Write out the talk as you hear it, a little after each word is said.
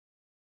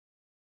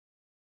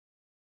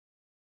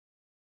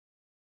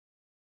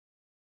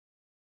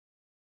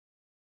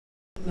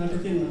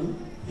নাটকের নাম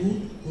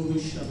ভূত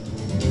ভবিষ্যৎ।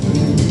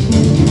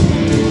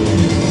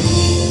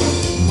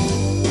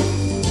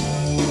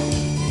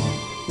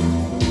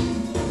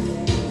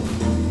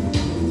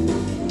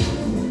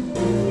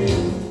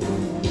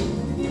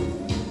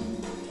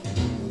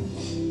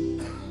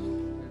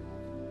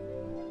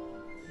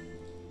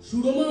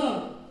 সুরমা,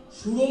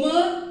 সুরমা,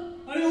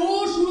 আরে ও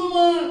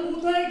সুরমা,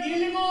 কোথায়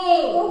গেলে গো?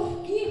 ওফ,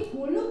 কি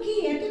হলো কি?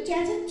 এত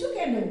চেঁচাচ্ছ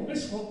কেন?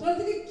 সকাল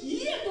থেকে কি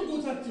এত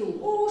গোছাচ্ছ?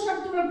 ও সব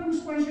তোমরা পুরুষ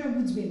মানুষরা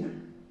বুঝবে না।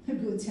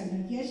 গোছানো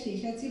কি আর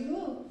শেষ আছে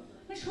গো?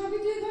 সবই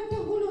তো 1 ঘন্টা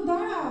হলো,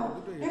 দাঁড়াও।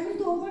 এখন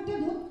তো ওভারটা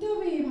ধরতে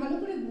হবে, ভালো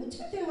করে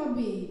গোছাতে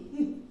হবে।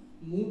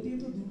 মোটে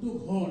তো 2টো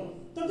ঘর,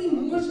 তাতে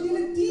মাস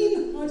গেলে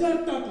 3000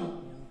 টাকা।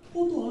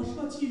 কত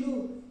আশা ছিল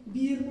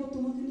বিয়ের পর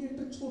তোমাকে নিয়ে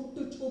একটা ছোট্ট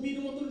ছবির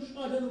মতন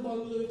সাজানো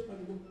বাংলোয়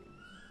থাকবো।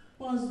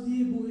 পাশ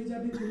দিয়ে বয়ে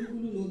যাবে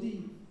কোনো নদী,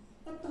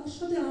 আর তার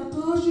সাথে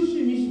আকাশ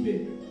এসে মিশবে।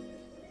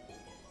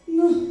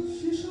 না,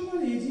 শেষ আমার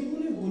এই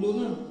জীবনে হলো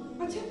না।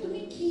 আচ্ছা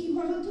তুমি কি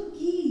বলো তো,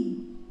 কি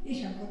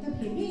এসব কথা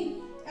ভেবে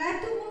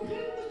এত মন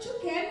খারাপ করছো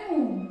কেন?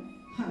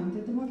 আমি তো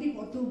তোমাকে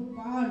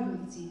কতবার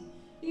বলছি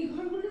এই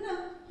ঘরগুলো না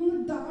আমার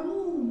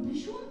দারুণ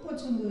ভীষণ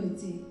পছন্দ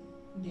হয়েছে।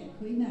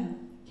 দেখোই না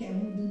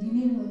কেমন 2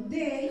 দিনের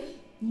মধ্যে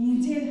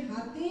নিজের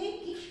হাতে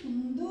কি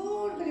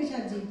সুন্দর করে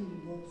সাজিয়ে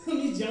তুলবো।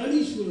 আমি জানি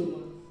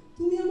সুরমা,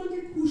 তুমি আমাকে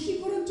খুশি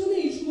করার জন্য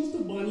এই সমস্ত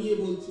বানিয়ে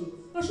বলছো।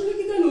 আসলে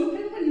কি জানো,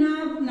 না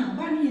না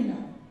বানিয়ে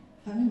নাও,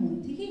 আমি মন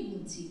থেকেই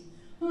বলছি।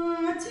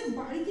 আচ্ছা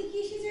বাড়িতে কি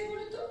এসে যায়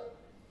বলো তো?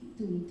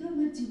 তুমি তো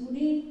আমার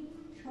জীবনের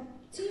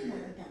সবচেয়ে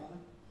বড় পাওয়া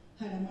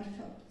আর আমার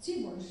সবচেয়ে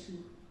বড়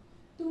সুখ।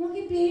 তোমাকে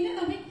পেয়ে না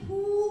আমি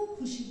খুব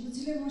খুশি,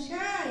 বুঝলে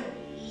মশাই?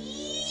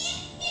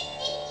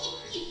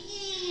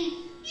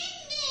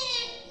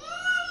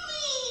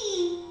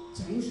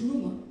 জানো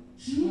সুরমা,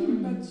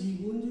 সারাটা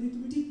জীবন যদি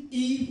তুমি ঠিক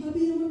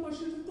এইভাবেই আমার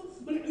পাশে থাকতো,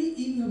 মানে আমি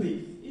এইভাবেই,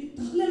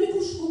 তাহলে আমি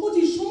খুব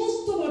সহজেই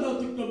সমস্ত বাধা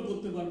অতিক্রম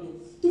করতে পারবো।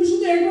 তুমি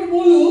শুধু একবার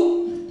বলো।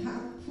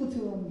 থাকবো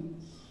তো আমি।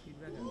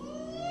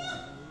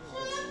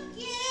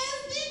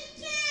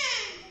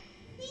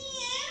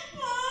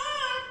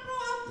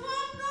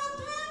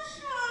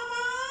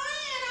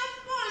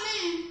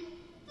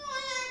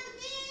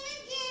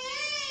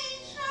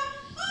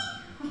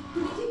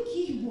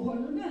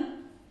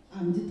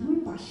 আমি তো তোমার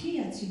পাশেই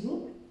আছি গো,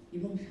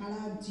 এবং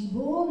সারা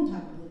জীবন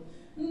থাকবো।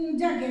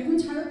 যাক এখন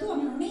ছাড়ো তো,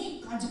 আমি অনেক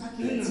কাজ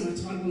বাকি আছে।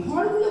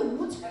 ঘরগুলো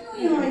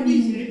গোছানোই হয়নি।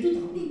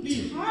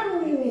 ছাড়ো।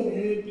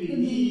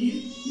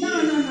 না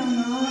না না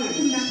না,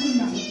 এখন না,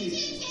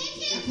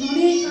 এখন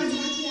অনেক কাজ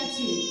বাকি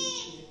আছে।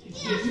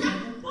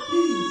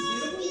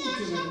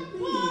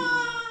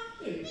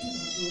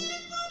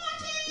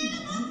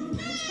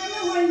 গোছানো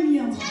হয়নি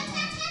আমার।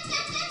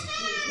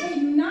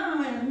 না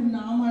এখন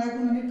না, আমার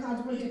এখন অনেক কাজ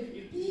পড়েছে।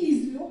 প্লিজ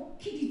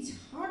লক্ষ্মীটি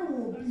ছাড়ো,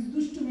 প্লিজ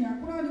দুষ্টুমি না,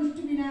 কোনো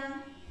দুষ্টুমি না।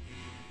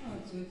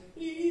 আচ্ছা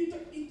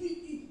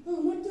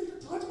আমার তো একটা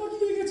কাজ বাকি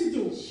রয়ে গেছে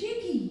তো। সে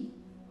কি?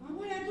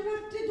 আবার এত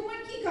রাত্রে তোমার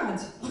কি কাজ?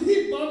 আরে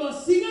বাবা,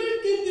 সিগারেট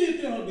কিনতে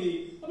যেতে হবে।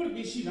 আবার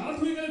বেশি রাত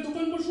হয়ে গেলে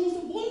দোকানপাট সমস্ত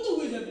বন্ধ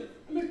হয়ে যাবে।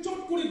 আমি চট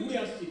করে ঘুরে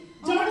আসছি,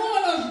 যাবো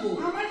আর আসবো।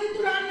 আমার কিন্তু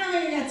রান্না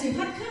হয়ে গেছে,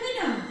 ভাত খাবে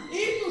না?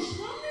 এই তো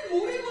সামনের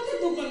মোড়ের মধ্যে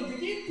দোকান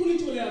থেকে এক্ষুনি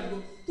চলে আসবো।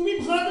 তুমি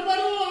ভাত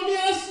বাড়ো, আমি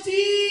আসছি।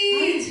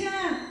 আচ্ছা।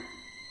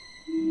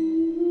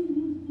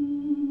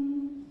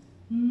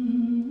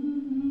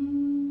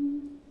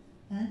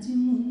 আজ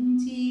মন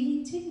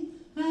চেয়েছে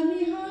আমি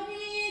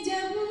হারিয়ে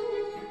যাব,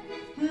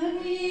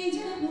 হারিয়ে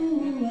যাব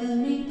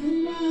আমি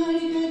তোমার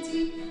কাছে।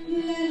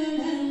 লা লা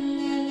লা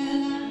লা লা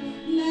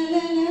লা লা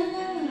লা লা লা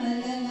লা লা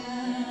লা লা লা।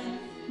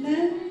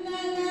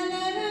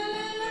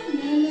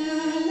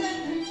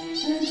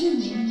 আজ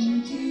মন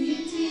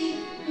চেয়েছে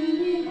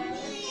আমি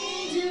হারিয়ে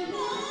যাব,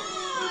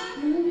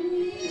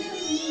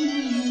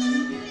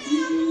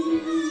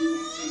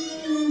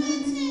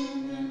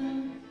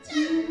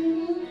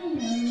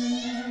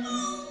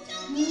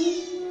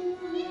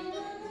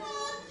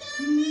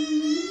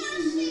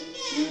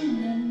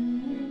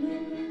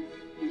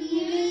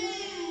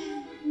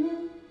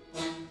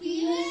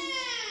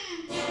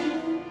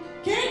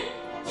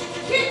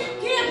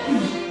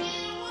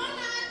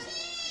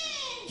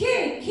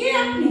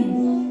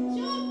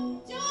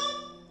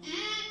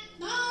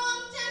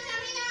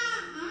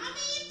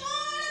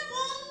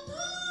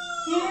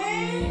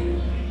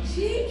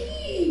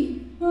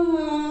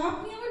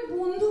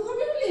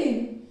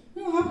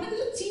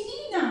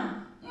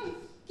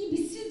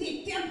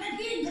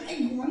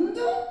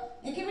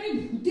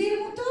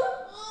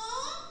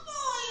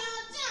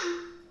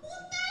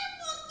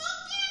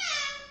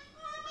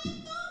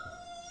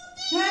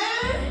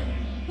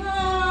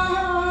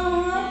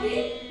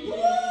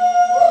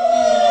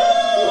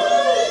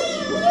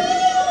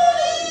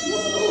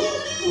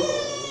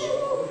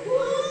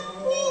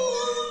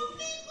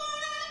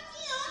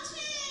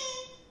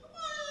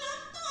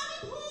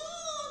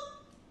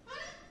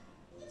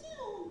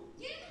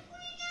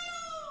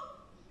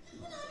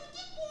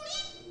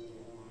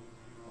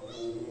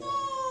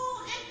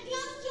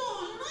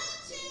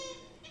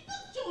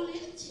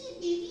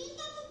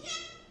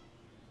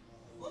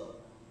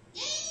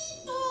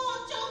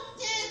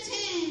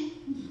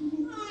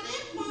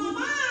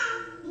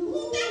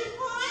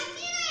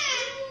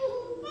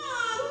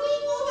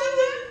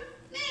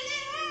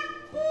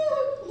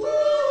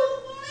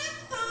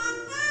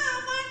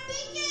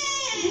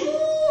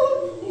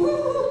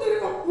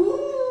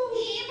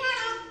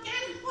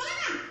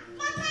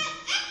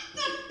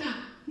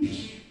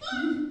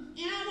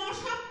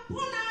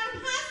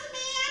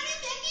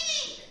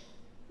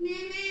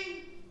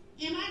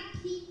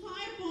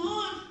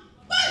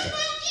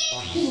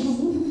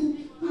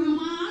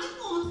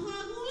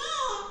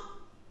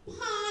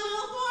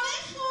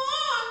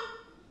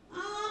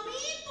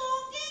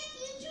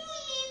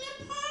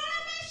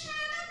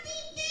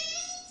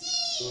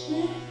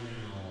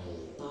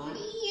 তোর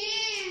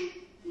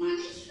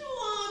মানে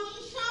স্বামী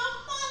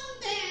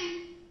সম্বন্ধে,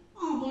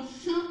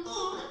 অবশ্য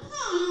তোর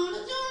ভালোর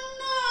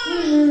জন্য।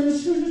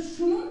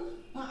 শুনুন,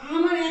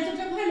 আমার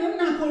এতটা ভালো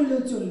না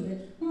করলেও চলবে,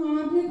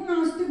 আপনি এখন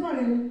আসতে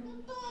পারেন।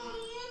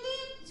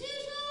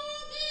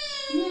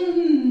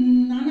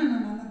 না না না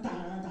না,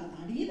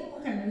 দাঁড়িয়ে দেবো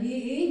কেন,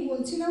 এই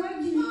বলছিলাম আর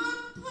কি।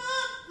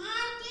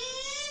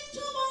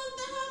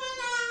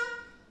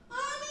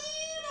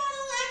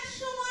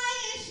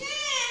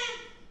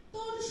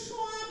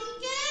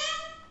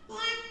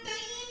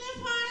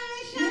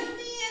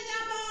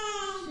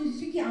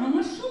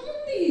 আমার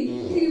সম্বন্ধে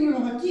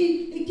কি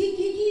কি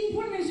কি কি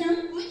ইনফরমেশন?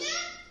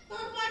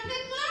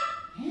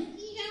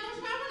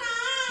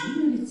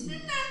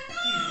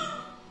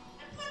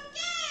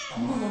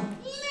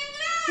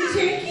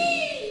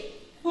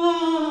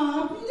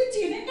 আপনি তো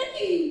চেনেন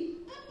নাকি?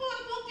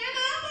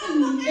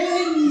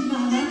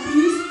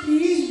 প্লিজ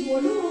প্লিজ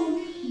বলুন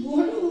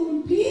বলুন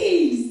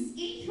প্লিজ।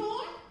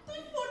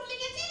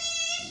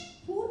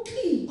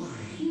 পটলি?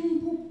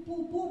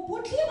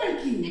 পটলি আবার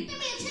কি?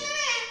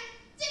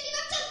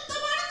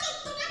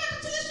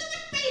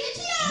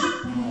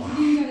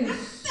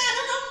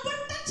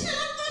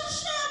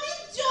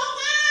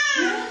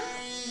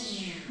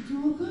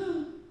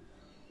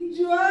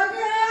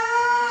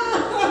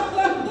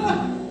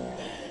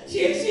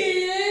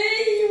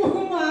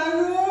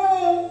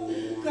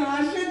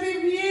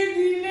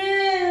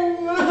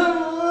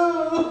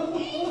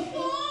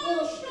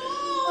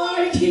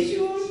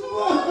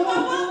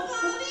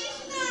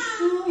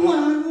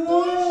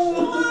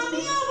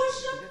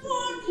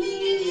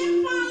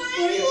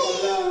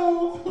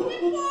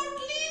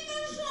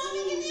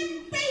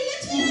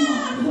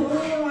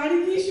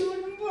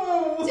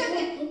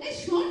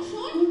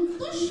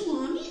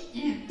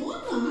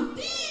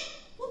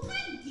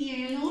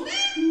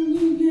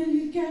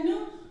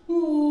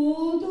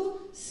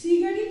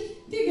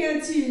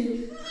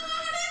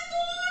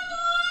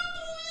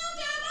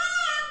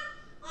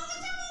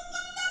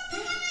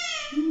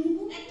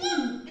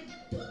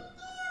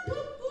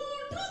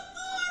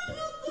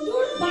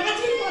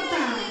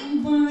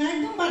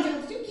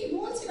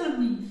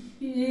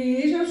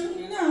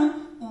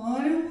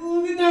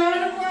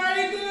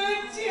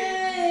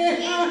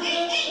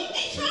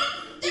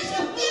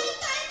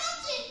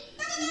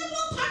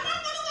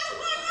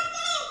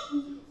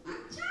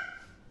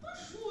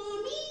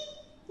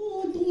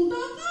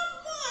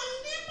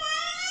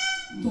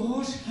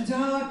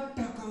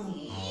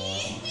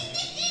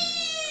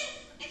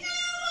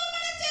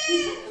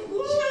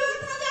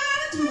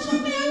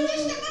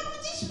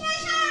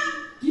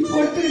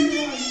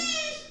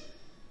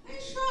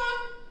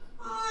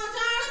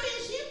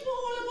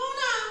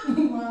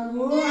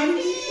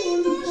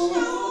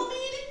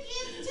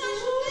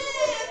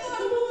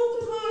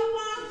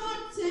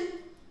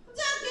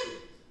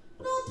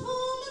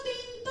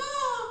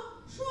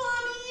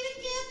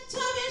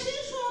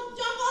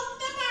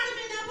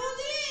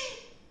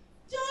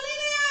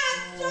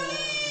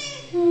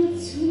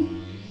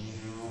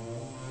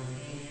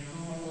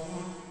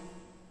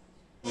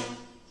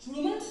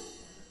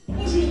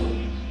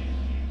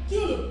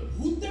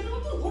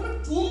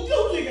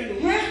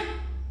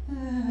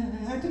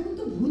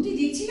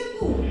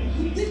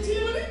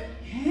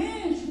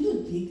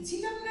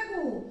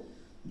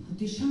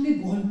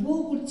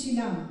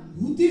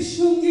 ভূতের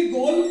সঙ্গে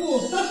গল্প?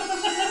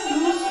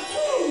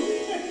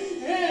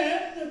 হ্যাঁ,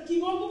 কি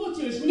গল্প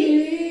করছিলে শুনি?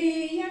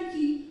 এই আর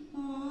কি।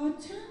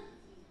 আচ্ছা,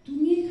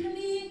 তুমি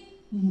এখানে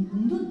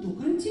মুকুন্দর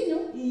দোকান ছিল?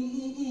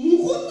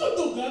 মুকুন্দর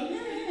দোকান?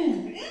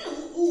 হ্যাঁ,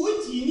 ওই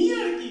চিনি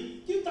আর কি,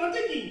 কিন্তু তাতে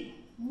কি?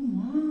 ও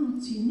মা,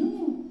 চিনো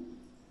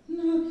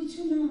না?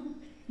 কিছু না,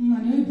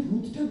 মানে ওই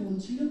ভূতটা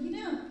বলছিল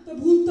কিনা। তা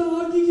ভূতটা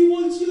আর কি কি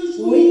বলছিল?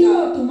 ওই তো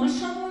তোমার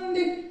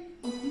সম্বন্ধে।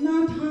 না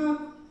থাক,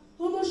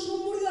 আমার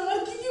সম্বন্ধে আর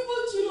কি কি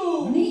বলছিল?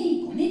 অনেক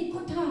অনেক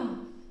কথা,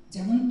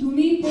 যেমন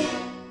তুমি।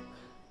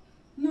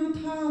 না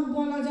থাক,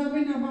 বলা যাবে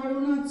না,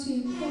 বারণ আছে।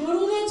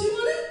 বারণ আছে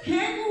মানে?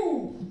 হ্যাঁ গো,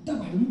 ভূতটা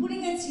বারণ করে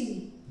গেছে।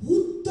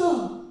 ভূতটা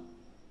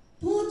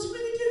 5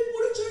 মিনিটের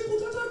পরিচয়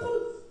কোথা থাকুন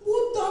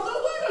ভূত দাদা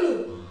হয়ে গেল?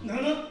 না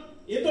না,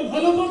 এ তো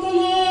ভালো কথা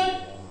নয়।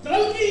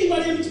 কালকে এই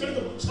বাড়ি আমি ছেড়ে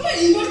দেবো। সবাই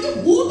এই বাড়িতে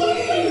ভূত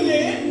আছে জানলে?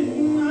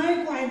 নয়,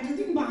 কয়েকটা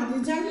দিন বাদে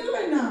জানলে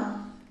হবে না।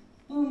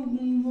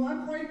 আর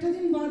কয়েকটা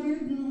দিন বাদে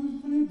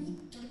মানে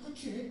ভূতটার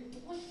কাছে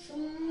তোমার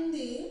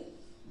সম্বন্ধে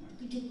আমার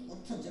কিছু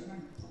কথা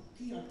জানার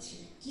বাকি আছে।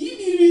 কি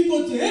বিড়বিড়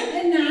করছে?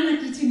 না না,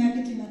 কিছু না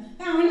কিছু না।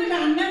 আমার না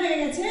রান্না হয়ে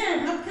গেছে,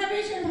 ভাত খাবে,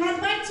 সে ভাত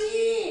বাড়ছি।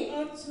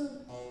 আচ্ছা,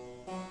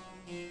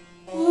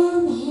 আর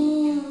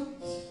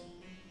ভাত?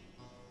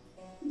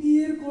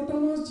 বিয়ের কটা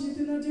মাস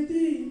যেতে না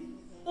যেতেই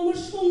আমার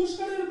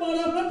সংসারের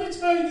বাড়া ভাতে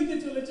ছাই দিতে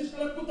চলেছে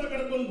সারা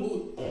কোথাকার কোন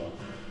ভূত।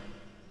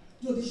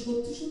 যদি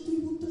সত্যি সত্যি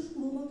ভূতটা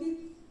সুরমাকে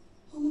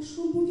আমার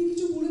সম্পর্কে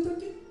কিছু বলে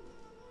থাকে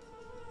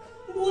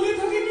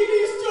কি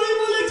নিশ্চয়ই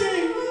বলেছে।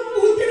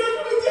 ভূতেরা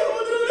শুনেছে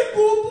আমাদের অনেক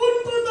গোপন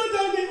কথা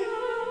জানে।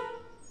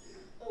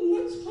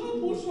 আমরা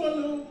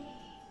ছাপোষালো,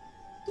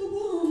 তবু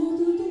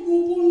আমাদের তো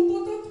গোপন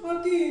কথা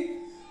থাকে।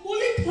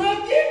 বলি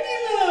থাকে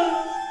কিনা?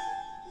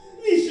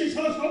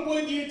 সব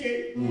বলে দিয়েছে।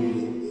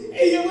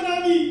 এই যেমন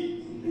আমি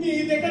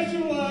মেয়ে দেখার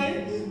সময়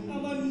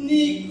আমার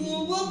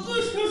নিকুবকু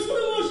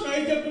শ্বশুর মশাই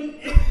যখন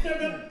একটা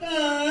কথা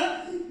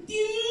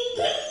 3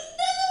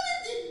 ঘন্টা ধরে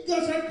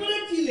জিজ্ঞাসা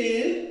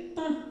করেছিলেন,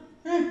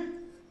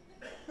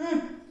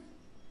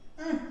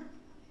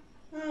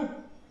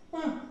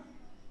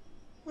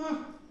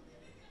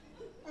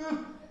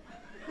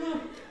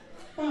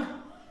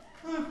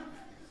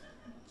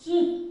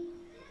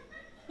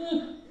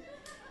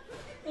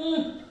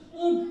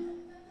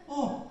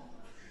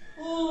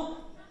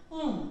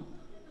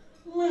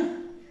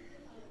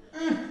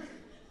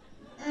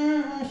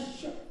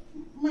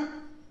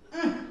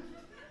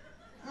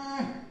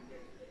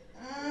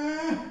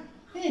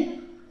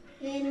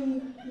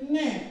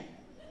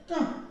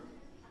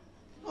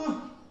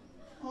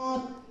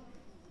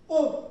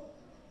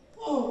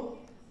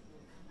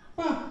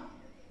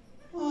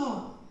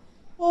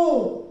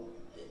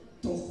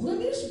 তখন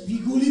আমি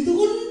বিগলিত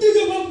কণ্ঠে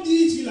জবাব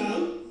দিয়েছিলাম,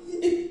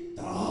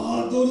 তা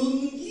ধরুন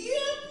গিয়ে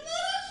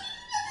আপনারা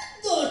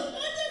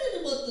 10,000-এর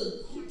মতো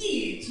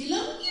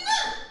দিয়েছিলাম কিনা?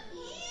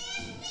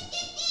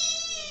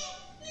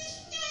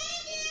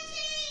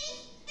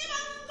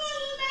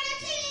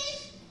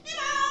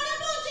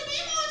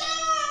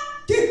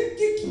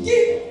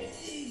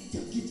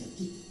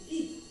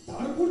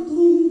 তারপর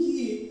ধরুন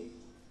গিয়ে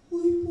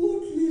ওই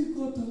পটলির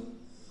কথা,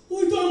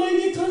 ওই তো আমায়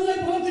নিয়ে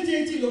খান্নায় পালাতে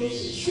চেয়েছিল,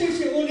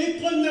 শেষে অনেক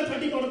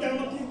কান্নাকাটি করতে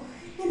আমাকে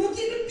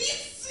একটা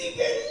বিশ্রী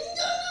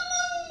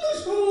ব্যঞ্জনমান্য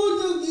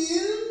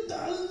সহযোগীর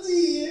ডাল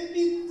দিয়ে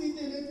বৃত্তি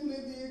টেনে তুলে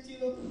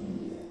দিয়েছিল।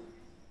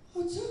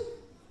 আচ্ছা,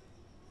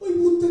 ওই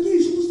ভূতটাকে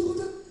এই সমস্ত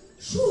কথা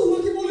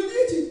সুরমাকে বলে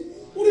দিয়েছে?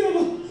 ওরে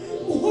বাবা,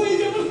 ভয়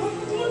যে আমার হাত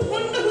তোমার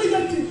ঠান্ডা হয়ে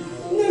যাচ্ছে।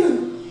 না না,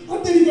 আর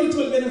দেরি করে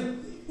চলবে না।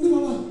 ওরে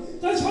বাবা,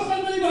 কাল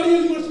সকালবেলায় বাড়ি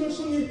আলি মাসিমার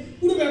সঙ্গে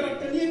পুরো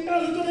ব্যাপারটা নিয়ে একটা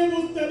আলোচনায়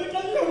বসতে হবে।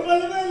 কাল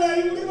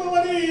সকালবেলায়, ওরে বাবা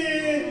রে।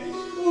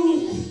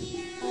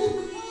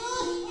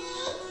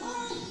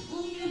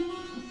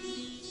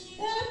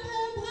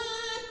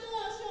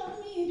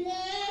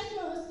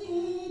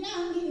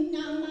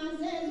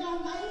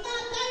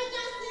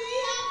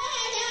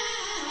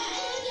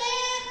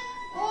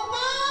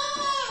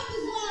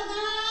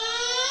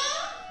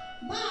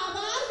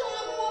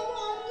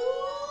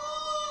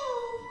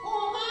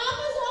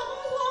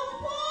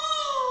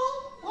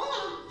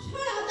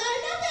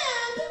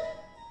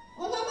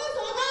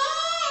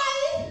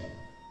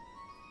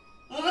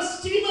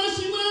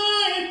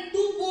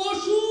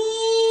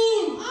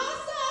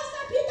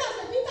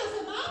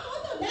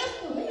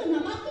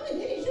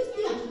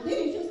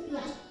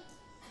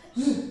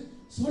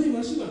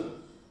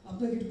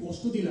 আপনাকে একটু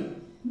কষ্ট দিলাম।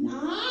 না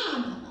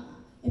না বাবা,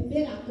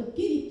 বেরা তো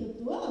কিরিত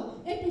তো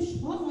একটু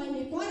সময়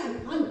নিয়ে করাই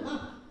ভালো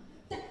বাবা।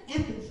 তা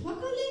এত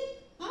সকালে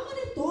আমার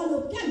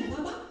তলব কেন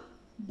বাবা?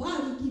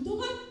 বাড়ি কি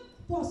তোমার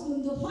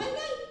পছন্দ হয়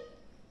নাই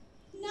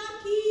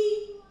নাকি?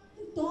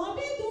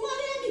 তবে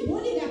তোমারে আমি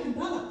বলি রাখি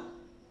বাবা,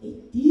 এই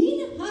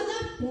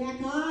 3,000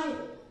 টাকায়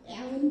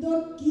এমন তো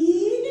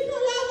কিন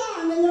গোলা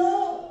বাংলো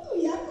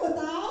তুই আর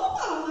কোথাও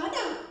পাওয়া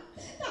না।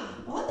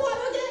 তারপর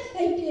ধরো যে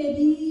এই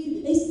টেবিল,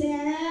 এই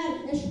স্যার,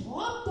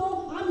 সব তো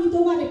আমি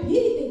তোমারে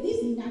ফিরিতে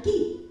দিছি নাকি?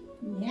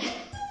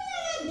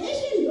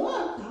 দেশের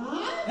লোক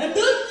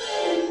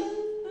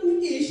আমি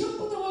কি এইসব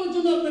কথা বলার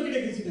জন্য আপনাকে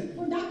ডেকেছি না?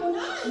 ডাকো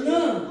না। না,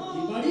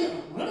 এই বাড়ি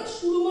আমার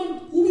সুরমার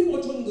খুবই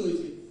পছন্দ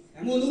হয়েছে।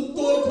 এমন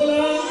উত্তর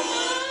খোলা,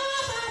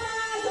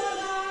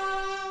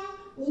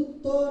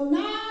 উত্তর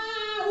না,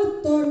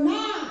 উত্তর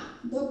না,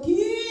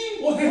 দক্ষিণ।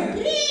 ও হ্যাঁ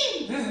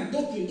হ্যাঁ,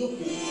 দক্ষিণ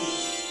দক্ষিণ।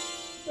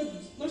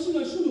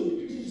 মাসিমা শুনুন,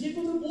 যে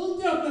কথা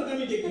বলতে আপনাকে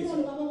আমি ডেকেছি।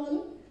 বলো বাবা, বলো।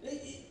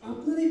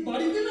 আপনার এই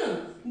বাড়িতে না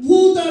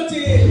ভূত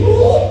আছে।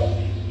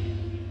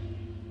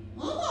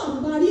 আমার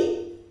বাড়ি?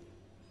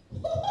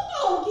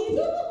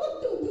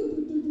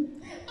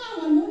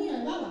 আমার মনে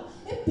হয় বাবা,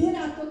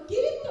 বেড়া তো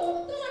কিরিত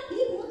তোমার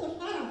ঠিক মতো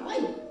সারা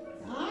হয়,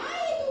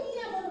 তাই তুমি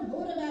এমন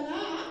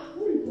ভোরবেলা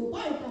উল্টো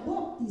পাল্টা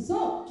বকতিস।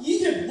 কি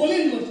যে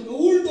বলেন মাসিমা,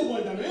 উল্টো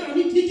পাল্টা নয়,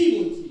 আমি ঠিকই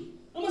বলছি।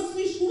 আমার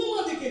স্ত্রী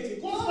সুরমা দেখেছে,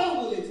 কথাও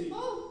বলেছে।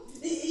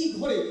 এই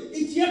ঘরে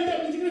এই চেয়ারটা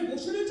আপনি যেখানে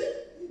বসে রয়েছেন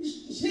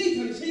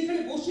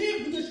সেইখানে বসে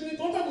ভূতের সঙ্গে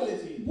কথা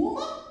বলেছে।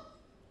 বোমা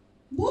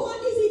বোমা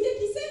নিজেই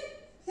দেখিছে?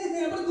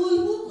 হ্যাঁ, আবার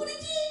গল্প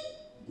করেছি।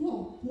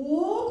 গল্প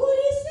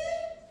করেছে?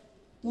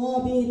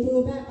 তবে তো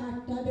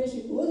ব্যাপারটা বেশ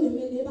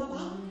গোলমেলে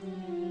বাবা।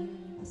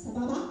 আচ্ছা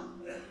বাবা,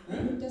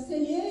 ভূতটা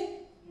ছেলে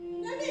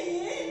না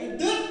মেয়ে?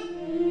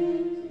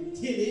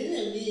 ছেলে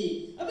না মেয়ে?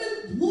 আবার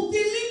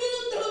ভূতের লিঙ্গ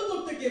নির্ধারণ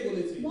করতে কে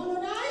বলেছে? বলো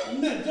নাই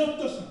না, যত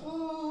সব।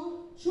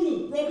 শুনুন,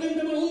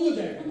 প্রবলেমটা আমার অন্য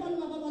জায়গায়। বলো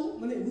বাবা, বলো।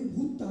 মানে ওই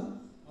ভূতটা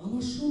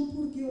আমার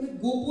সম্পর্কে অনেক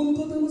গোপন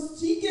কথা আমার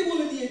স্ত্রীকে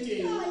বলে দিয়েছে।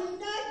 তাই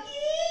নাকি?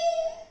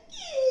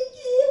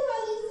 কি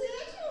বলিছে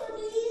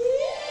শুনি?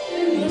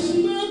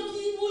 মাসিমা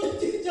কি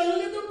বলেছে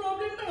জানলে তো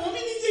প্রবলেমটা আমি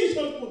নিজেই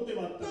সলভ করতে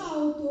পারতাম।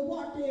 তাও তো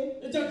বটে।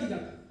 যাক,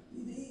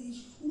 এই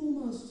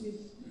সুরমা আসছে,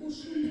 ওর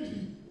সঙ্গে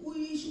ওই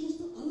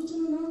সমস্ত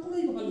আলোচনা না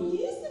করাই ভালো।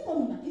 কিছু কম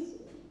না, কিছু।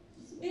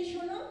 এই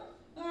শোনো,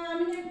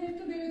 আমি না এখন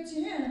একটু বেরোচ্ছি,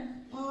 হ্যাঁ,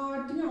 আর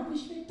তুমি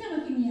অফিস ফেরতে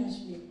আমাকে নিয়ে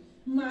আসবে।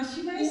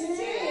 মাসিমা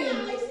এসছে,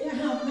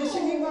 আপনার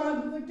সঙ্গে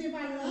গল্প করতে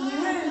পারলাম না।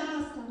 হ্যাঁ,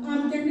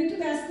 আমি তো একটু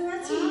ব্যস্ত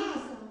আছি।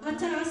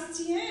 আচ্ছা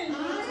আসছি। হ্যাঁ,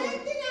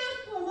 আরেকদিন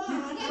আসবো মা।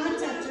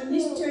 আচ্ছা আচ্ছা,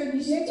 নিশ্চয়ই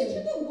নিশ্চয়ই।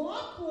 শুধু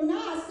গপ্প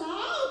না,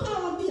 চাও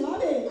খাওয়াতে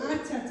হবে।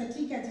 আচ্ছা আচ্ছা,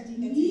 ঠিক আছে ঠিক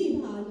আছে। কি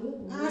ভালো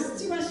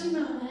আসছি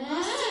মাসিমা।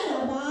 আসছি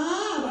বাবা,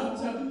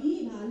 আচ্ছা। কি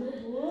ভালো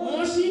গো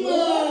মাসিমা!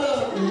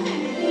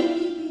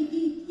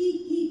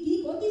 কি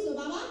করতিছো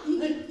বাবা?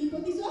 কি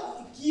করতিছো?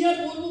 কি আর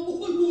বলবো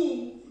বলুন,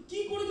 কি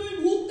করে তুমি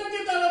ভূতটাকে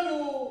তাড়াবো?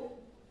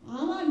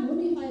 আমার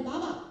মনে হয়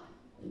বাবা,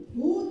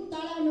 ভূত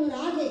তাড়ানোর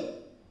আগে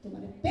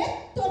তোমার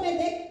পেট্রোমে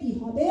দেখতে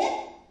হবে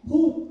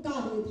ভূত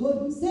কারে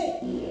ধরিছে।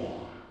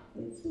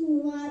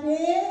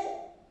 তোমারে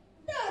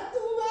না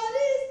তোমার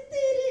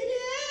স্ত্রী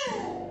রে।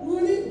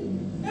 মানে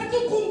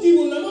এতক্ষণ কি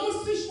বললাম, আমার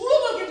স্ত্রী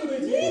সুরমাকে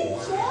ধরেছে।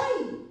 নিশ্চয়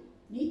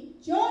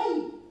নিশ্চয়।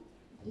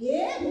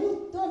 রে ভূত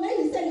তো নেই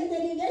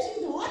সেলিতেরি বেশি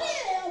ধরে,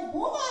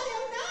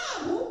 বোমারেও না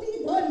ভূতি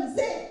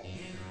ধরিছে।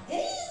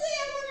 এই যে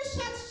এমন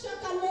সাত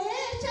সকালে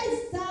সেই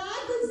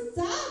সাত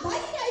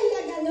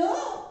বাইরাইয়া গেল,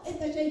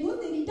 এটা সেই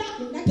ভূতেরই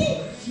ডাকে নাকি?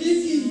 সে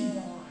কি?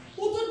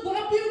 ও তোর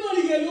বাপের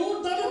বাড়ি গেল,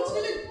 তার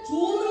ছেলে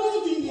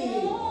জন্মদিনে।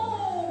 ও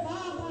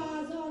বাবা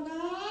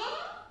জগা,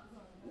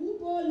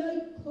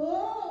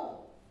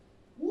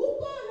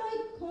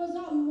 উপলক্ষ্য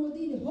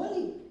জন্মদিন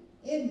হলি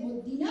এর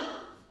মধ্যে না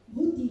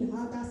ভূতির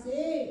হাত আছে।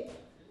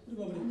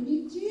 আমি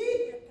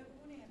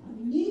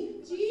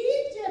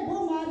নিশ্চিত যে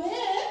বোমারে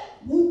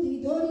ভূতি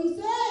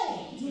ধরিছে।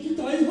 যদি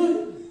তাই হয়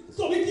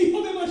তবে কি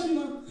হবে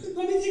মাসিমা?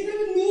 আমি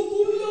যেখানে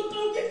নতুন লোক,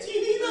 কাউকে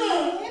চিনি না।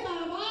 এ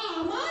বাবা,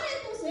 আমারে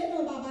তো চেনো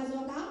বাবা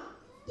জগা,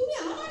 তুমি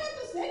আমারে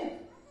তো চেনো।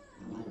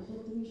 আমার উপর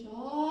তুমি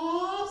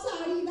সব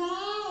ছাড়ি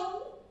দাও।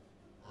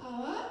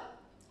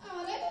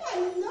 আমার এক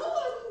ভালো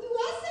বন্ধু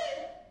আছে,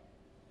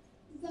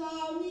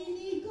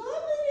 যামিনী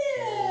কবরে।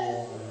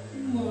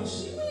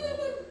 মাসিমা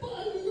আমার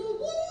বাল্য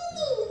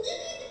বন্ধু।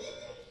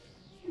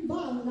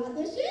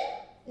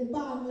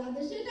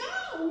 বাংলাদেশে না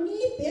উনি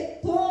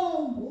প্রথম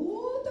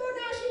ভূত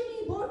নাশিনী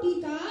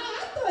বটিকা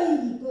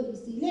তৈরি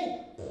করেছিলেন।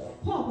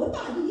 খবর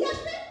পাঠিয়ে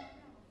আসবে।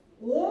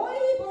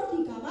 ওই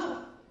বটিকা বাবা,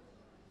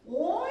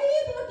 ওই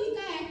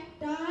বটিকা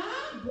একটা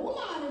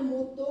বোমার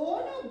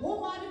মতন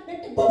বোমার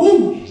পেটে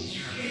বাবুম!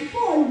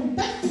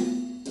 পড়বে।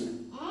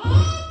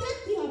 আর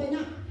দেখতে হবে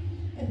না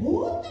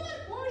ভূত তোমার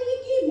পড়ি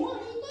কি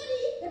মরি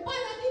করি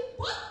পালাতে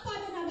পথ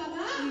পাবে না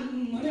বাবা।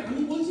 মানে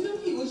আমি বলছিলাম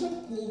কি, ওইসব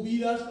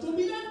কবিরাজ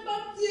টবিরাজ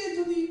বাদ দিয়ে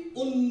যদি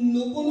অন্য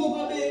কোনো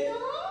ভাবে।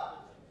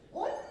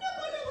 অন্য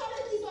কোনো ভাবে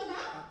কি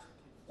সোনা?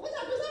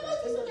 ওটা তো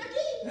বলছিস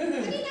নাকি? হ্যাঁ।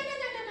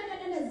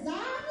 আরে না,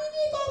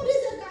 জামিনী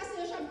কবরেজের কাছে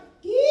ওসব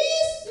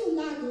কিছু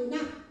লাগে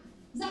না।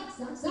 যাক,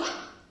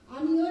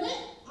 আমি ওরে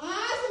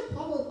আজ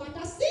খবর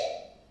পাঠাচ্ছি।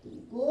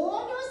 তুমি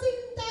কোনো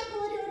চিন্তা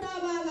করো না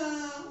বাবা।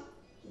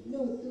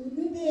 নতুন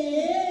বিয়ে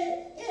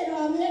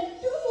এরম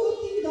একটু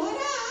ভূতি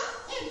ধরা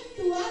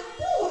একটু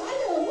আধটু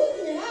ভালো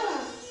বুঝে বাবা।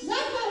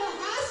 যাক বাবা,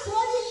 আজ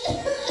শরীর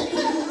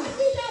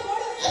হাঁটিটা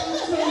বড়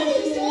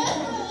বেড়েছে।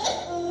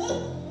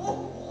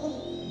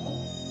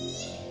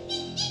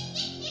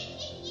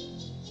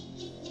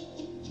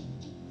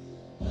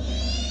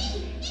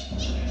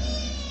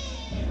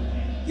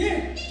 কে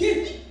কে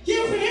কে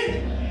ওখানে?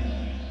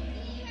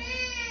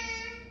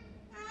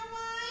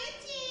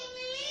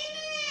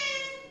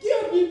 কি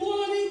আপনি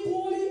বলানি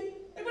কোয়ালি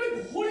এবারে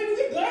ঘরে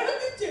ঢুকে গায়ে হাত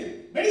দিচ্ছেন?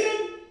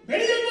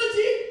 বেরিয়ে যান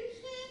বলছি।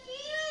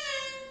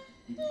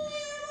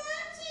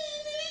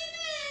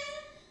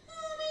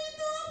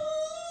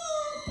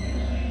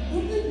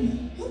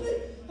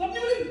 আপনি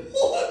বলেন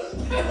ভূত?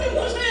 আরে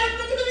মশাই,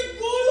 আপনাকে তো আমি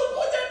গরু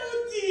খোঁজা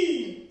করছি।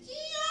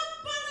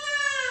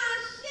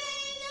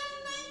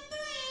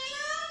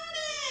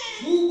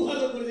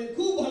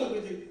 খুব ভালো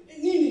করেছেন।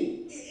 নিন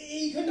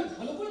এইখানটা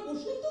ভালো করে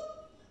বসুন তো।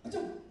 আচ্ছা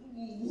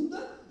ভূতদা,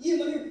 ইয়ে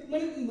মানে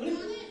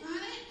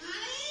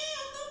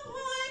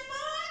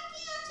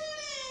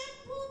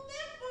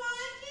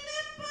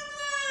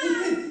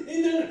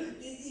না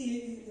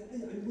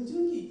আমি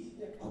বলছিলাম কি,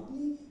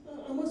 আপনি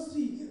আমার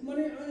স্ত্রী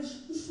মানে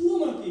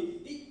সুরমাকে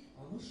এই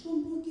আমার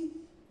সম্পর্কে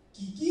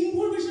কি কি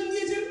ইনফরমেশন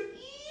দিয়েছেন?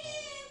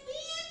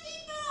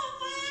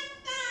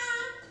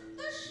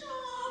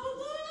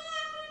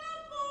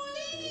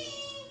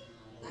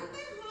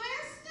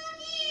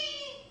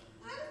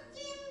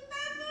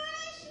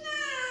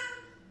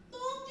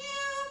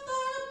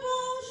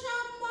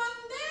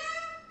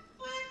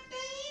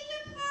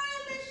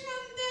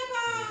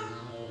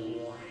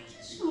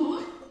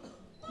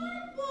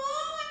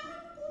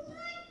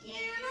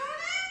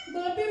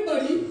 বাপের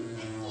বাড়ি?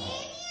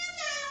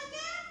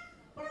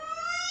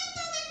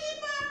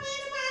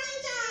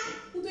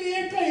 ও তো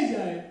একাই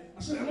যায়।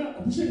 আসলে আমার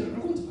অফিসে নানা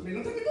রকম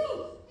ঝামেলা থাকে তো,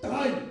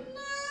 তাই।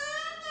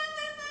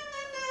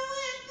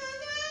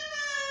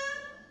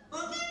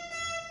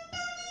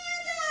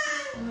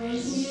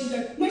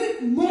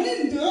 মানে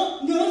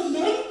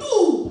নান্টু,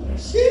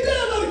 সেটা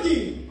আবার কি?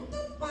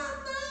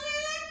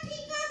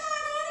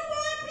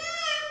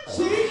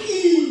 সে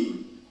কি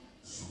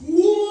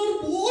সুরমার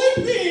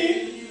বয়ফ্রেন্ড?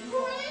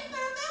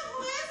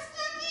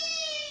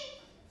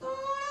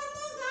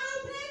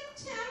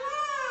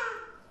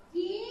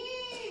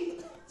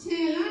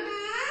 ছেলা না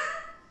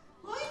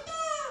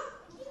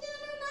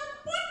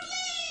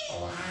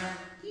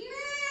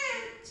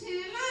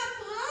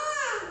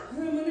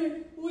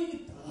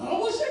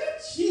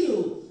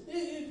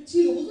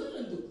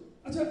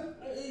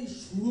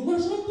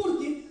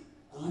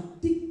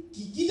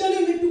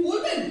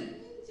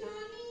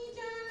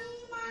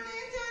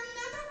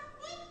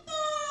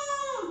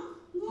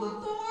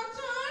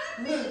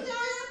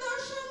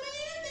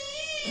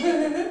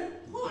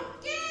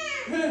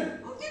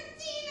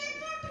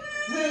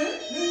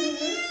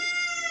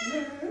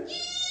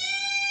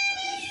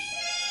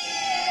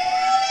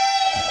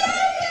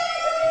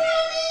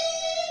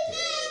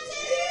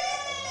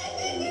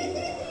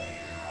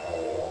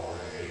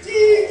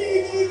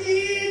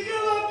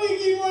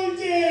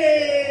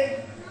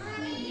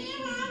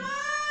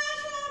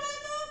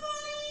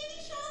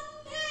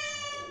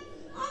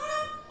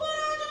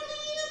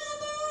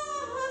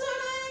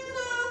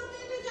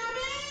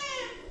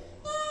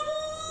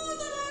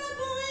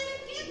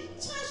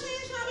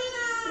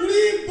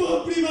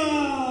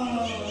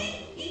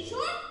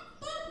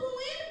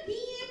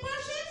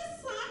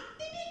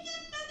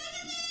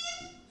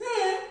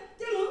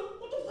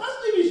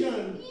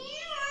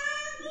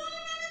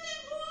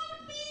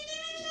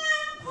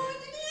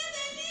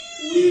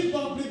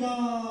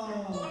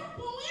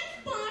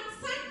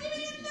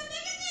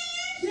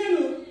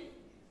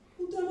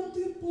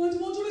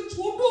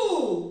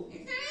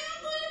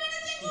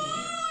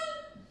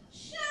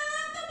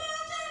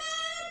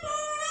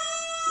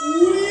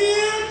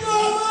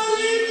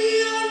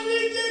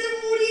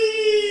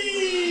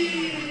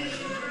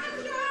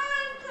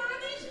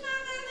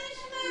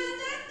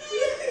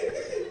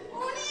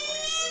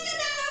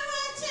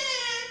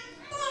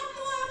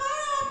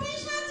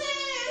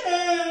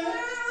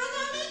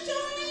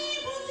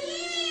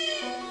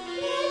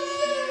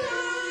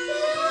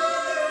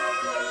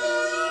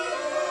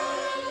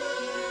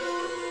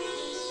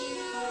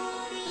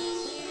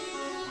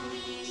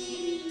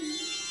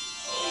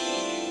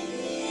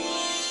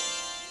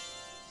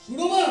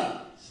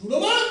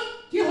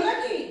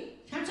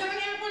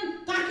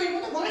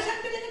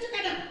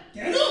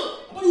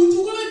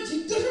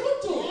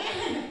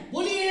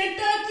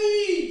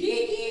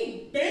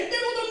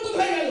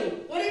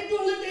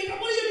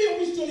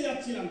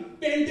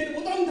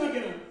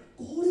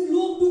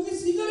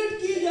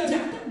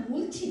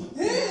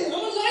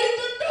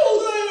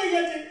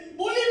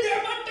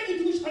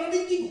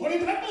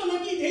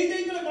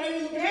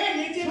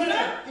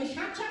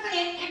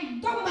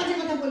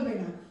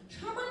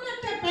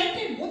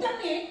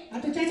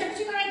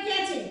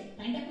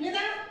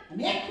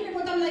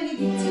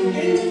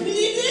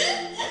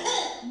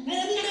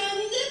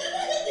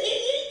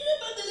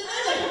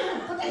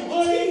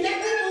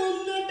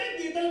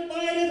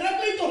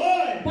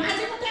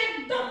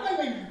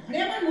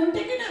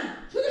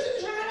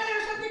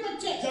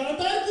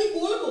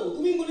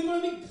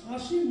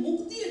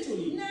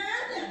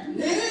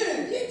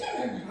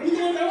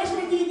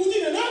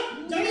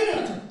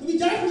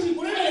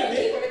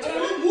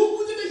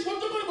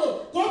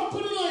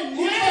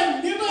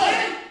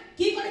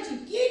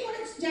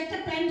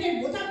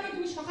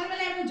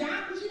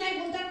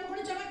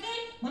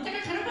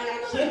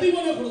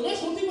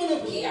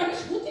আমি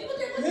সত্যি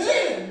কথা বলছি।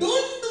 হ্যাঁ,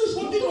 দণ্ড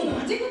সতীপনা।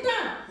 বাজে কথা।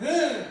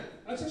 হ্যাঁ,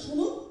 আচ্ছা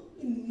শোনো,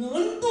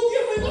 নান্টু কে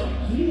হয় না?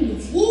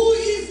 Who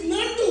is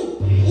Nantu?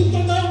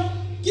 উত্তর দাও,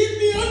 give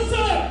me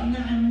answer.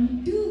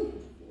 নান্টু,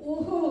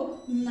 ওহো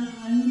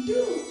নান্টু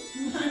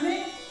মানে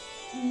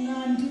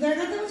নান্টু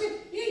দেখাতে বলছে।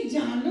 এই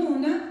জানো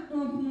না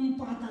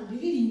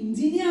পাতালদিঘির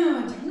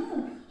ইঞ্জিনিয়ার, জানো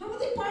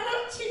আমাদের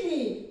পাড়ার ছেলে,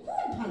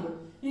 খুব ভালো।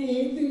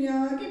 এই তুমি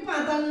আমাকে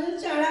পাতালে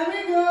চড়াবে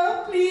গো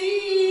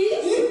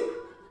প্লিজ।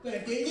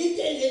 পেটেনি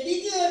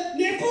ছেলেটিকে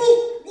দেখো,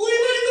 ওই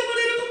বাড়ি তোমার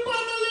এরকম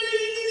পাতালের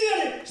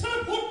ইঞ্জিনিয়ারে সারা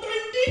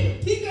 420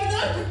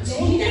 ঠিকাদার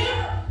জমিদার,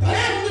 তার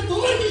সঙ্গে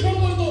তোমার কি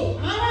সম্পর্ক?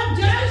 আমার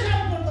যাই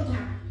সম্পর্ক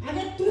থাক,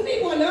 আগে তুমি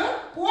বলো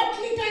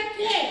পটলিটা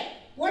কে?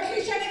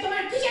 পটলির সাথে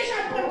তোমার কিসের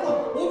সম্পর্ক?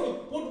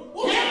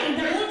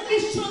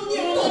 পটলির সঙ্গে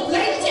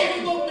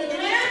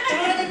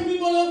তার আগে তুমি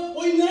বলো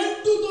ওই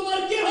নান্টু তোমার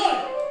কে হয়?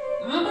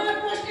 আমার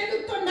প্রশ্নের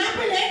উত্তর না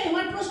পেলে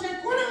তোমার প্রশ্নের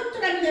কোনো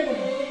উত্তর আমি দেবো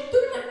না।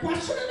 তুমি আমার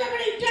পার্সোনাল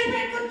ব্যাপারে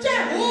ইন্টারফেয়ার করছো।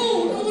 ও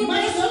তোমার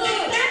মানে পার্সোনাল।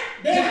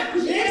 যা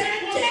খুশি নেক্সট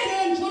করে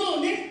কোশ্চেন শোনো,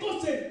 নেক্সট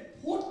কোশ্চেন।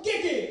 ফটকে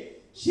কে?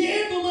 সে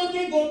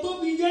তোমাকে গত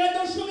বিজয়া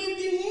দশমীর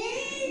দিন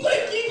করে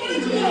কি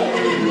করেছিল?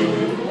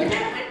 ওটা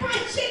আমার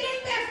পার্সোনাল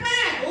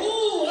ব্যাপার। ও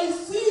আই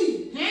সি।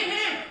 হ্যাঁ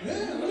হ্যাঁ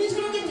হ্যাঁ, আমি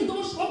ছাড়া দেখছি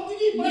তোমার সব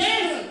কিছুই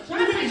পার্সোনাল। সব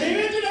তুমি personal।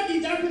 ভেবেছো নাকি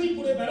যা খুশি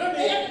করে বেড়াবে?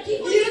 এই আমি কি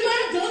করি?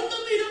 এরকম জানতো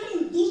তো এরকম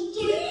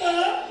দুশ্চরিত্রা।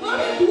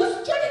 আমি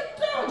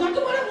দুশ্চরিত্র, যত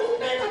বড় মুখ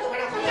নয় তত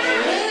বড় কথা।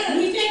 হ্যাঁ।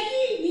 নিজে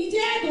কি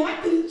নিজে ধোয়া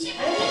তুলছে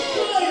না।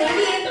 অবশ্যই,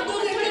 আমি একদম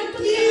চরিত্র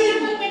ঠিক। নিয়ে কথা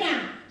বলবে না।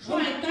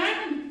 শয়তান,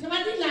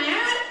 মিথ্যাবাদী,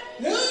 লায়ার।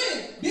 হ্যাঁ,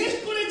 বেশ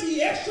করেছি,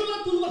 100 বার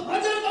তুলবো,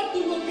 1000 বার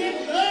তুলবো, get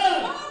that?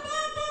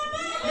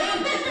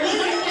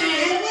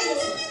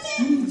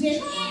 নিজে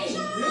কি?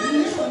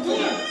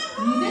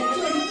 নিজের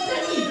চরিত্র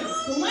কি?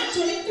 তোমার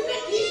চরিত্রটা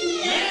কি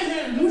শুনে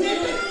মনে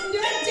তো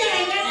নিজের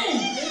জায়গা নেই।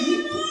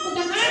 মিথ্যুক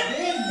কোথাকার।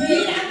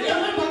 বিয়ের আগে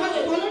আমার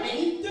বাবাকে বলোনি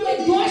তুই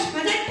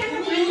 10,000 টাকা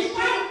মাইনে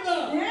পাও।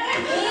 হ্যাঁ,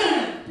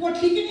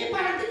 পটলিকে নিয়ে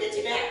পাড়াতে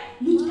গেছিলে,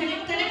 লুচকান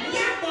একটা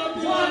একটা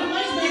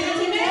বদমাইশ দেখা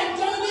ছেলে।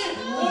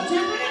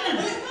 লজ্জা করে না?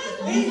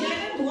 নিজে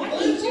একটা ধোয়া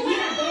তুলছে না।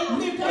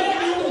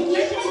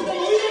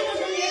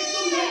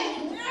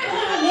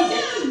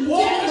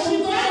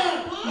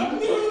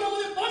 আপনি হলেন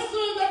আমাদের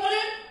পার্সোনাল ব্যাপারে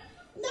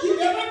কি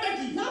ব্যাপারটা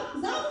কি?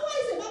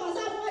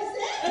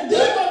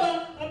 দূর বাবা,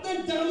 আপনার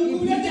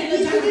জামগুড়াতে কি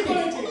চুরি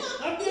করেছে?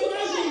 আপনি ওরা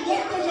আসুন,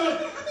 ডক্টর সাহেব।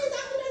 আপনি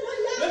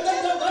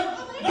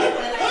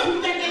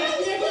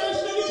এখন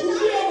আসলে আমি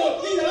খুশি হব।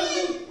 প্লিজ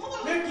আসুন।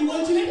 হ্যাঁ, কি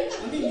বলছিলেন?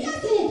 আমি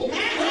মৃত্যু?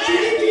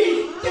 চুরি কি?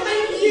 তোমার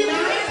বিয়ে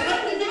হয়েছে?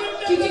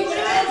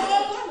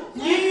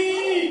 কি?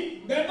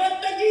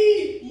 ব্যাপারটা কি?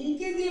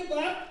 মুখে দিয়ে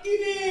বাদ কি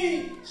নেই?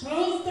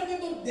 সাহস থাকে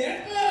তো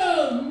দেখাও।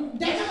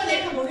 দেখাবো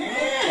দেখাবো।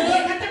 হ্যাঁ,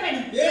 দেখাতে পারি।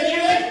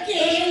 কে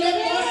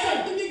নেবে?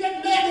 সার্টিফিকেট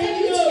একটা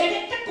লুচকান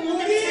একটা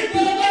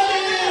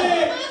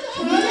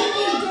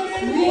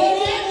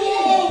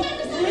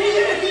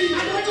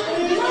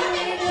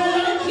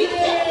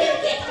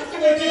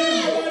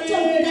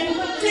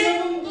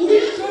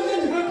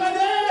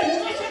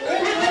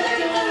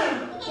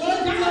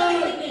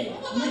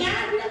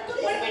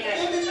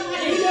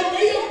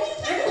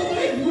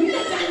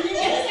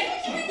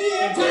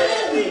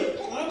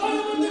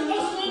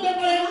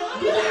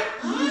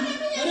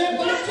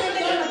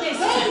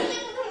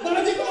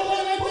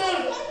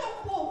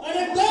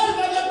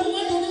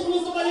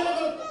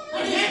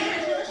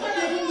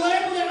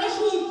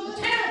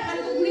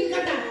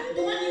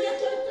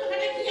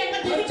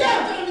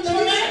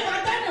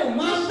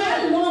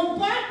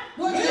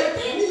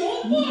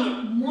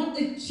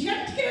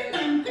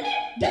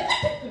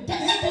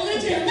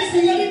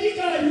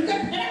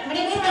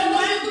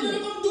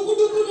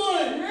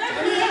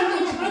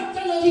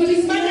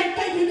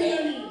তোমাদের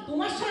সাথে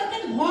তোমার সাথে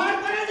ঘর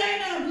করা যায়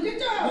না,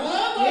 বুঝেছ?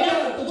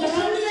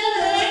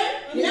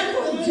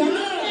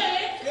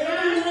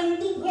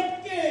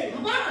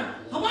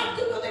 আবার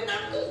তুমি ওদের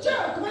নাম তুলছো,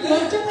 তোমার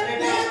লজ্জা করে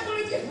না?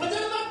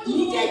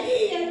 নিজে কি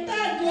একটা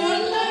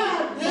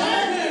জল্লাদ,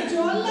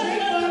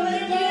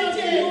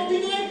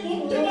 অভিনয়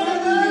করতে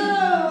পারে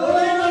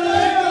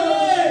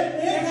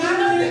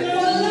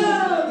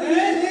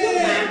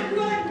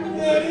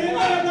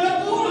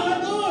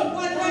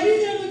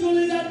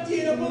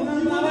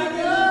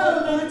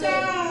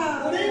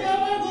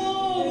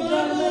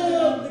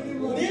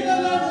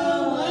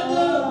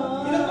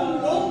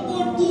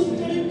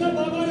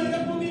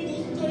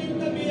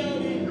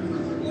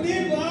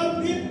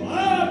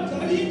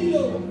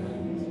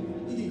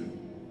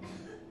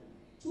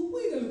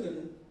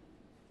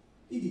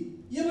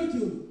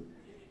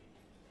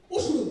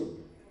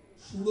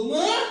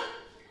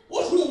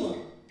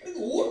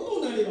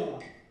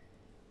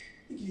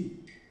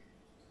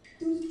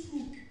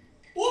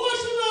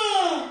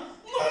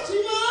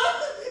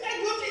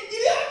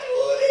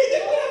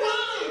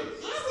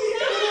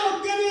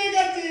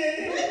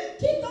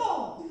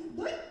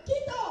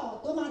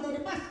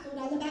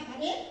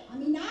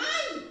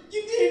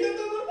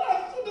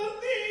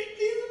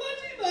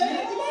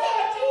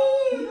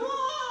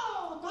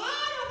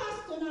কার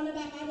পাস্তনাল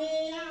ব্যাপারে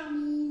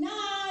আমি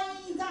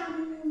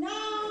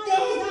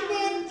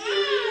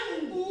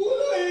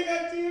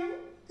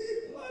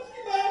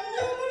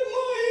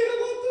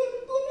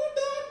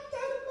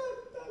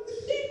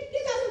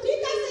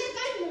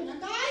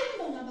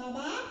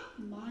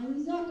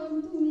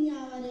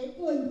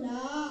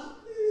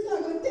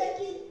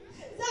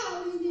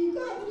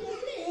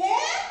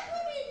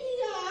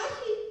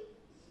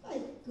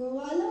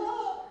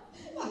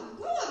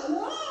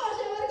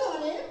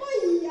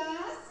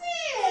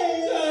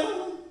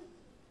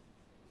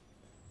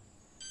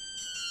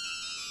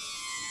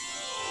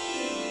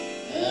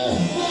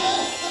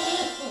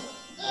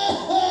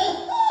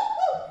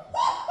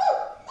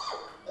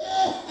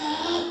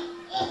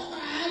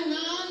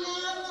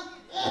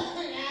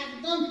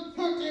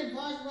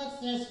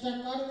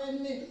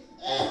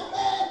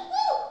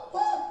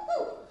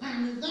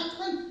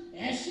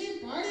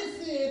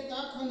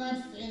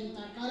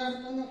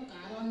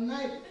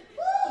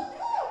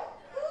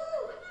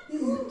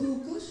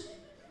দোকাশ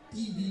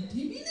টিভি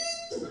টিভি নেই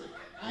তো।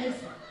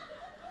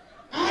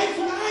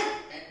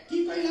 কি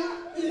কইলা?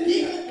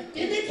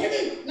 টিভি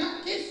না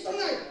কিছু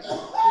নাই।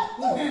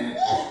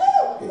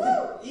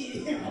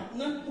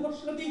 আপনার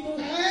বর্ষাতেই তো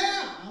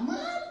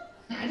আমার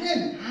আরে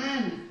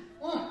নান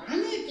ও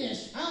আমি কে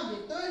সবই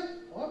তো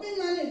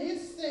অভিমানী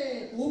দিচ্ছে।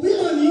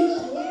 অভিমানী?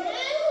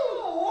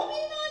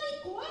 অভিমানী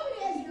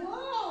কংগ্রেস গো,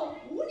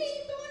 উনি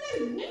তোমাদের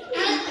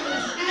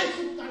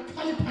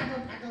খালি ফাটো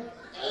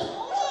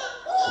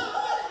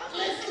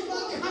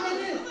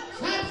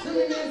সব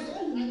শুনে দেখি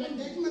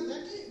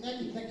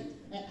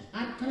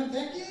আটখানা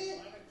দেখি।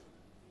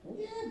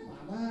 ওরে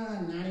বাবা,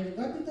 নারীর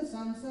গতি তো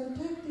সংসার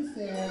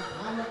থাকতেছে,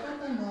 ভালো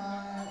কথা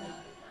নয়।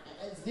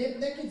 যে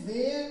দেখি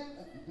যে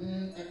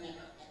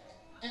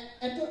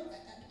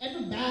একটু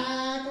ব্যা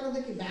করে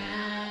দেখি,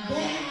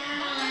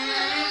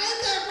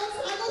 দেখো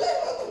ছাগলের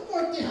মতো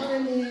করতে হবে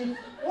নি,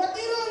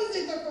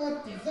 অতিরঞ্জিত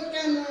করতেছ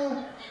কেন?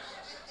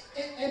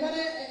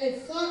 এবারে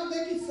চক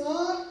দেখি,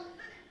 চক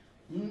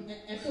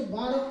একটু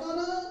বড়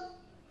করো।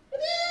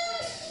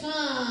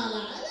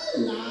 শালা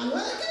লাল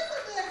হয়ে গেছে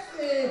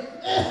দেখছে,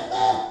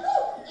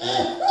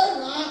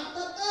 রক্ত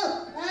তো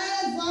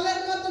জলের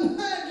মতন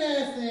হয়ে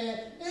গেছে।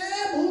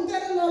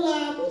 ভূতের লোলা,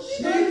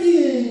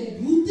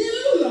 ভূতের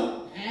লোলা?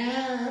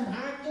 হ্যাঁ,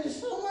 ভাগ্যের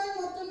সময়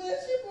মতন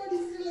এসে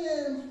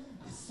পড়েছিলেন।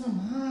 আচ্ছা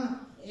মা,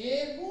 এ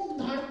বুক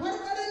ধড়ফড়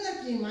করে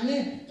নাকি? মানে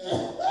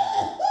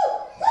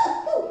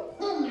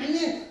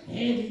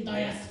হে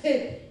হৃদয় আছে,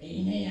 এই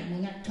নেই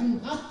এমন একখান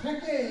ভাব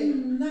থাকে।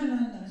 না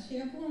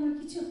সেরকম আমার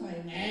কিছু হয়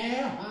না।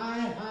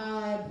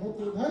 হায়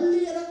ভূতি ধরলি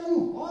এরকম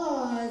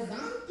হয়,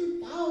 জানতে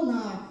পাও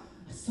না।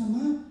 আচ্ছা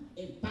মা,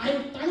 এই বায়ু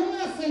টানুন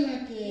আছে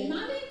নাকি?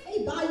 মানে এই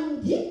বায়ু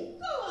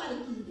ধিক্ক আর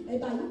কি, এই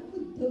বায়ু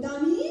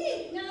উদ্ধগামী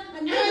না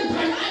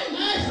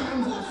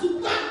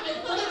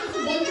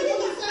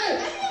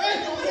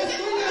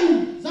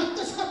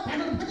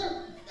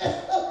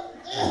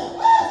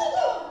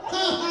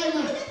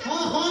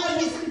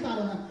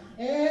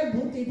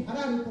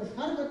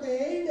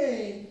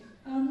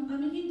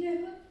আমি কিন্তু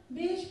এখন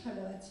বেশ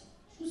ভালো আছি,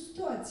 সুস্থ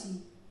আছি।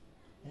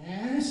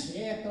 হ্যাঁ,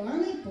 সে তো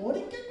আমি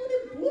পরীক্ষা করে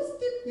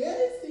বুঝতে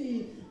পেরেছি।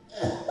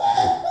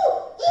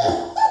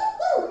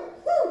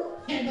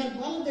 এবার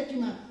বলো দেখি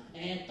মা,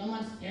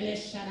 তোমার ছেলের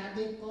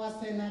সারাদিক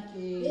আছে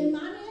নাকি?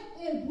 মানে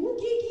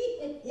বুকে কি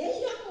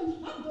এইরকম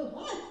শব্দ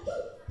হয়?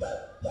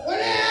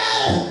 ওরে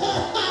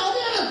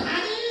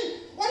ভারী,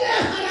 ওরে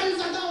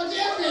হারামজাদা,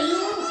 ওরে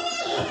বেলু,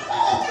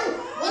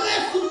 ওরে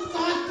চুপ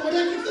কর,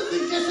 তোরে কিছু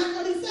জিজ্ঞাসা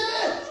করিছে?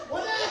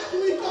 ওরে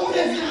তুই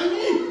কবে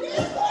জানি?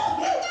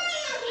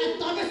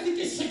 তবে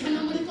চিকিৎসাখানা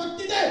আমারই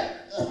করতে দে।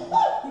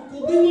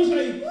 কবির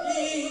মশাই,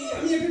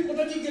 আমি একটা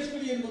কথা জিজ্ঞেস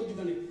করি এর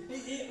মধ্যখানে,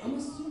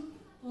 আমার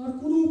আর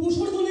কোনো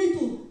উপসর্গ নেই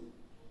তো?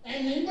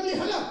 নেই বলি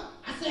হলো,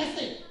 আছে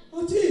আছে?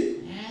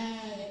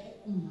 হ্যাঁ,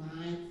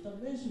 মায়ের তো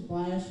বেশ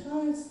বয়স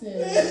হয়েছে।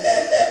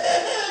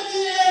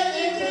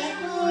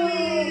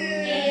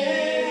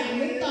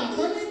 আমি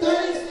তখনই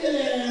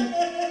ধরেছিলেন,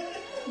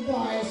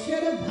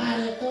 বয়সের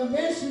ভারে তো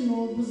বেশ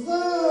নবজ,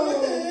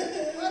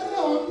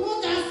 রোগ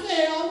আছে,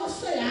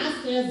 অবশ্যই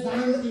আছে,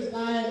 জানতে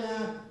পায় না।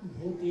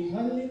 ভূতি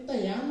ধরলি তো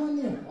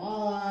এমনই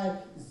হয়।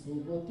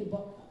 যুবতী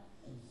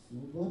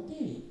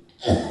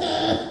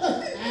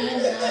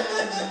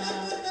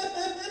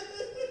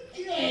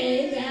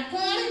দেখো,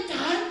 আর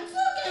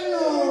কাঁদছো কেন?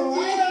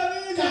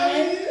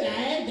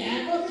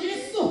 দেখো,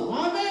 কিছু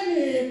হবে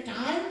নি,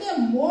 কাঁদে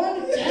মন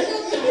কেন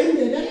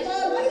কাঁদে? দেখো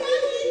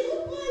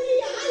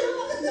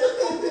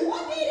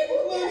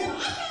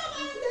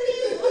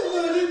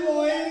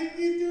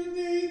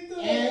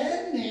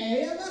নেই,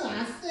 এবার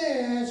আসছে।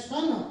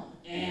 শোনো,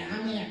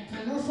 আমি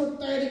একখান ওষুধ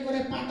তৈরি করে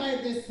পাঠাই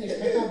দিচ্ছি,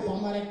 সেটা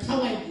বোমারে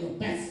খাওয়াই দিও,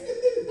 ব্যাস।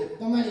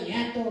 তোমার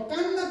এত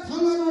কান্না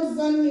থামানোর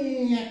জন্য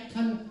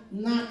একখান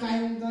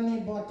নাকাইন্দনি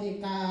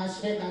বটিকা,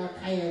 সেটা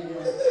খাইয়ে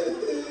দিও।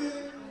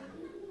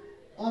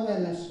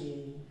 অবেলাসী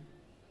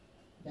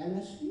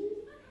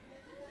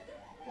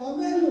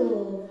অবেলু,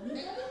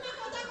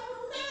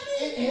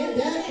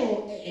 দেখো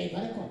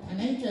এবারে কথা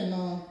নেই কেন?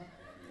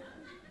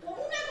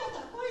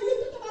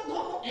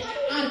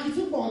 আর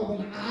কিছু বলবো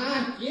না,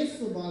 আর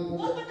কিছু বলবো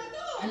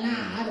না,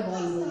 আর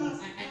বলবো না।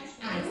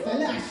 আজ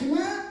তাহলে আসি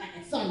মা,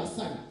 চলো।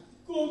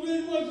 কবির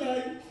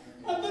মশাই,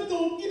 আপনি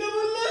দক্ষিণা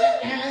বললেন?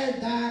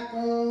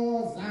 দেখো,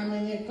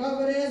 জামিনে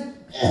কবরেজ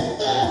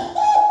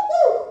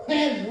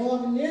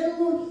রোগ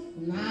নির্মূল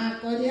না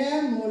করে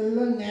মূল্য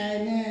নেয়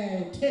নে,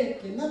 ঠিক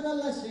কিনা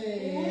বলা? সে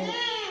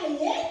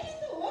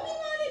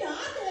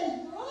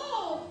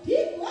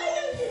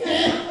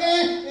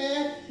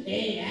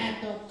এই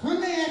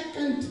এতক্ষণে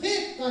একখান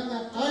ঠিক কথা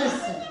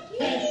কয়েছে।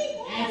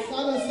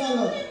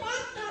 চলো,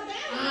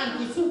 আর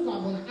কিছু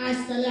কব না, আজ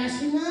তাহলে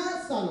আসি না,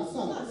 চলো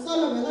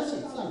বেলা,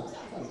 চলো।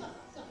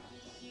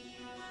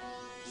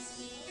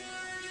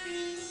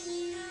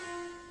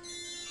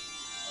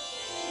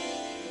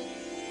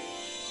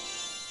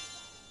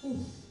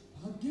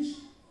 ভাগ্যিস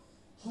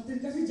হাতের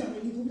কাছে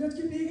জামিনী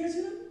কবিরাজকে পেয়ে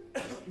গেছিলাম,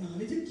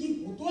 নাহলে যে কি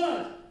হতো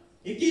আজ।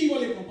 একেই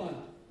বলে কপাল,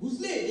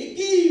 বুঝলে?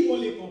 একেই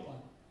বলে কপাল।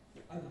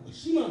 আর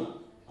মাসিমা,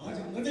 আজ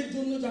আমরা কাজের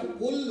জন্য যা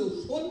করলো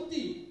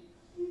সত্যি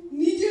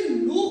নিজের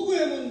লোকও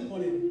এমন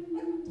করে।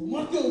 আর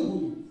তোমাকেও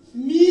বলি,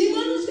 মেয়ে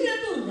মানুষের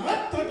এত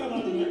রাত থাকা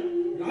ভালো নয়।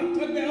 রাত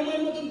থাকবে আমার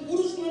মতন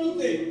পুরুষ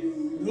মানুষদের,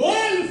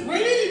 রয়্যাল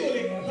ফ্যামিলি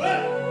বলে কথা।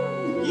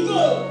 কি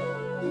গো,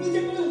 তুমি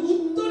যে কোনো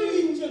উত্তরই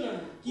দিচ্ছ না,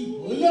 কি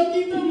হলো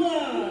কি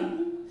তোমার?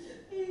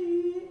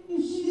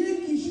 সে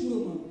কি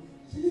সুরমা,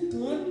 তুমি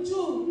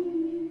কাঁদছো?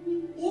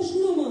 ও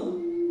সুরমা,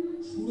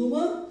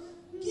 সুরমা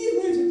কি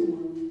হয়েছে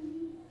তোমার?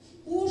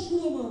 ও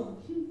সুরমা,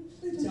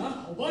 যা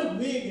হবার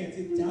হয়ে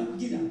গেছে, যাক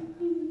গিরা।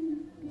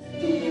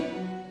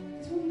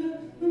 তোমরা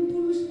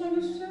পুরুষ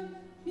মানুষরা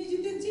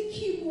নিজেদের যে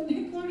কি মনে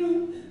করো,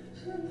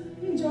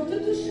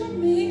 যতদূর সব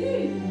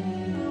মেয়েদের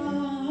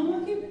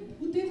আমাকে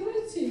ভূতে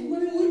ধরেছে।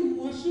 মানে ওই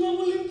মাসিমা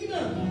বললেন কি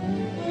না?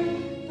 আর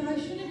তাই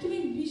শুনে তুমি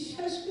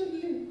বিশ্বাস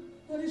করলে?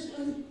 আরে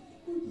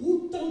ওই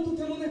ভূতটাও তো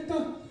কেমন একটা।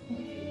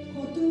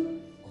 কত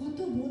কত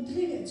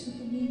বদলে গেছো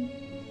তুমি,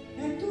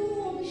 এত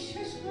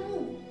অবিশ্বাস করো।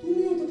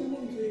 তুমিও তো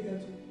কেমন হয়ে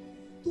গেছো,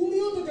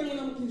 তুমিও তো কেমন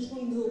আমাকে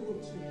সন্দেহ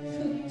করছো।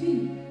 সত্যি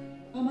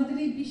আমাদের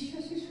এই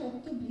বিশ্বাসের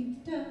শক্ত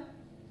ভিতটা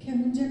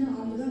কেমন যেন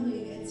আলগা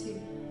হয়ে গেছে।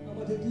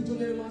 আমাদের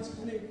দুজনের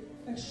মাঝখানে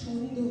এক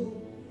সন্দেহ,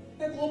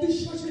 এক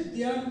অবিশ্বাসের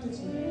দেয়াল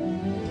উঠেছে।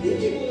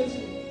 ঠিকই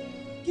বলেছে।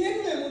 কেন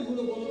এমন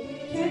হলো বলো তো?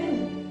 কেন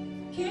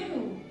কেন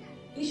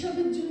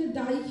এসবের জন্য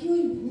দায়ী কি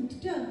ওই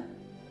ভূতটা,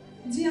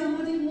 যে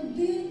আমাদের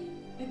মধ্যে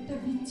একটা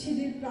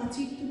বিচ্ছেদের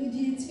প্রাচীর তুলে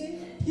দিয়েছে?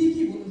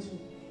 ঠিকই বলেছো,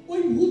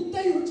 ওই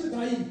ভূতটাই হচ্ছে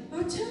দায়ী।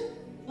 আচ্ছা,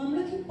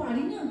 আমরা কি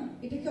পারি না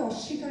এটাকে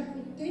অস্বীকার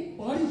করতে?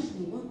 পারি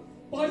সুরমা,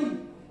 পারি,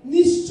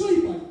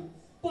 নিশ্চয়ই পারি।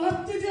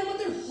 পারতে যে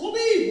আমাদের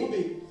হবেই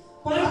হবে,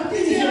 পারতে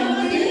যে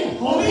আমাদের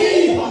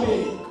হবেই হবে।